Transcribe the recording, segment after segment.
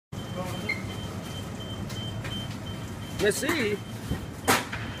Merci.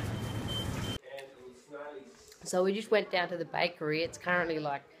 So we just went down to the bakery. It's currently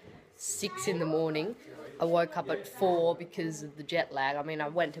like 6 in the morning. I woke up at 4 because of the jet lag. I mean, I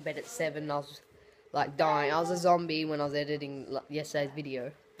went to bed at 7. I was like dying. I was a zombie when I was editing yesterday's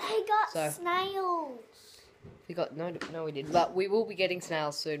video. They got snails. We got no, we did. But we will be getting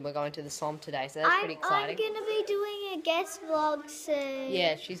snails soon. We're going to the Somme today, so that's pretty exciting. I'm gonna be doing a guest vlog soon.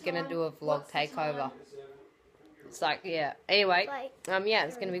 Yeah, she's gonna do a vlog takeover. It's like, yeah. Anyway, yeah,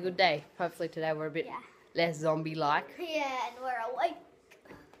 it's gonna be a good day. Hopefully today we're a bit less zombie-like. Yeah, and we're awake.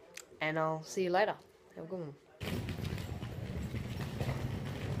 And I'll see you later. Have a good one.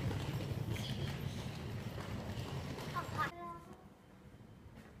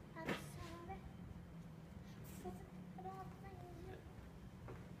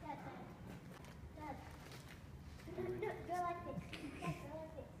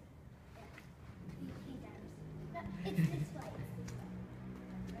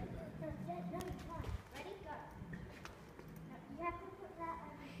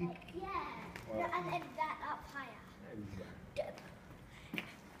 And then that up higher.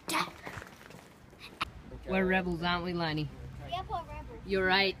 We're rebels, aren't we, Lonnie? Yep, we're rebels. You're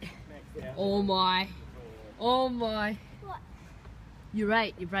right. Oh my. Oh my. What? You're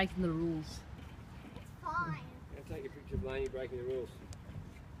right. You're breaking the rules. Fine. I'll take a picture of Laney breaking the rules.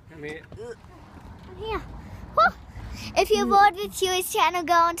 Come here. I'm here. Woo. If you're bored with Huey's channel,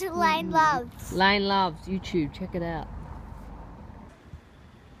 go on to Lane Loves. Lane Loves YouTube. Check it out.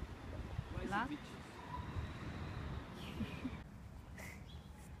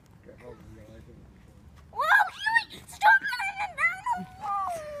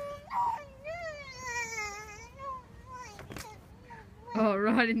 Oh,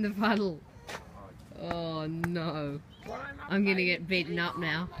 right in the puddle. Oh no. I'm gonna get beaten up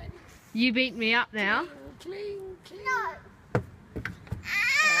now. You beat me up now? No.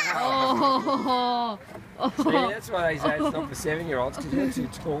 Oh. See, that's why they say it's not for 7-year-olds, because you're too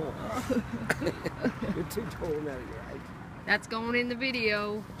tall. You're too tall now, you're 8. That's going in the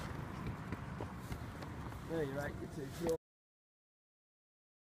video. No, you're 8, you're too tall.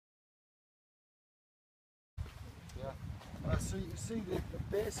 So you can see the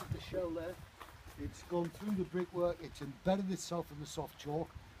base of the shell there, it's gone through the brickwork, it's embedded itself in the soft chalk,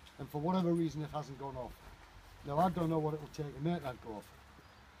 and for whatever reason it hasn't gone off. Now I don't know what it will take to make that go off,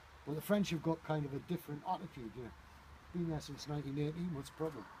 but the French have got kind of a different attitude, you know. Been there since 1918, what's the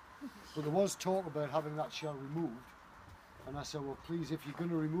problem? But there was talk about having that shell removed, and I said, well please, if you're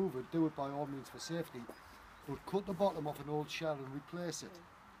going to remove it, do it by all means for safety, but cut the bottom off an old shell and replace it,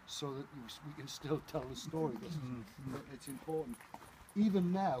 so that we can still tell the story. It's important.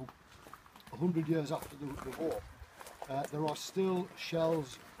 Even now, 100 years after the war, there are still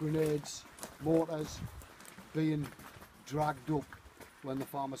shells, grenades, mortars being dragged up when the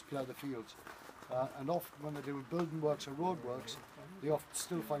farmers plough the fields. And often when they're doing building works or road works, they often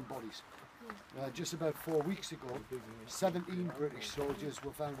still find bodies. Just about 4 weeks ago, 17 British soldiers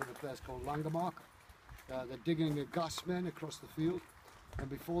were found at a place called Langemark. They're digging a gas main across the field. And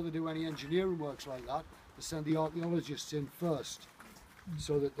before they do any engineering works like that, they send the archaeologists in first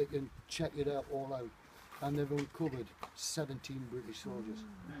so that they can check it out all out. And they've uncovered 17 British soldiers.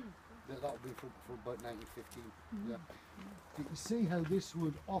 That would be for about 1915. Yeah. You can see how this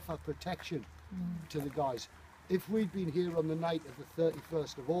would offer protection to the guys. If we'd been here on the night of the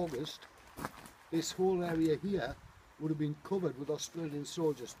 31st of August, this whole area here would have been covered with Australian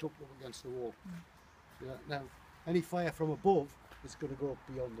soldiers tucked up against the wall. Yeah. Now, any fire from above is going to go up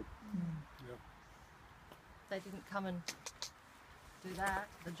beyond them. Yeah. They didn't come and do that,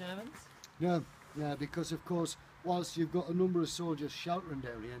 the Germans? No, yeah, because of course, whilst you've got a number of soldiers sheltering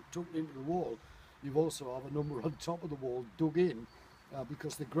down here and tucked into the wall, you've also have a number on top of the wall dug in,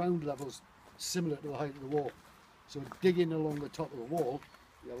 because the ground level's similar to the height of the wall. So digging along the top of the wall,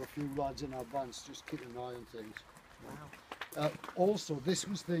 you have a few lads in advance just keeping an eye on things. Wow. Also, this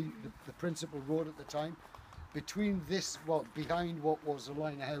was the principal road at the time. Between this, behind what was a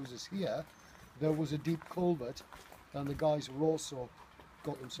line of houses here, there was a deep culvert, and the guys were also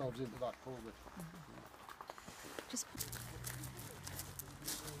got themselves into that culvert. Just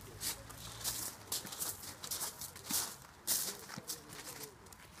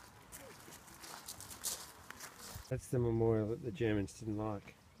That's the memorial that the Germans didn't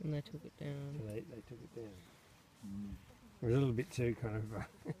like. And they took it down. So they took it down. It was a little bit too kind of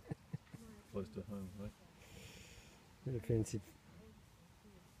close to home, right? bit offensive.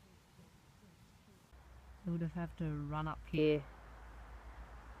 They would have to run up here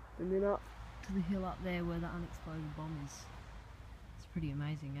and then up to the hill up there where the unexploded bomb is. It's pretty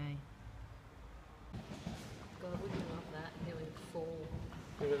amazing, eh? God, wouldn't you love that? Doing full.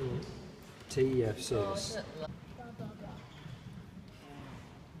 Tea service. Oh,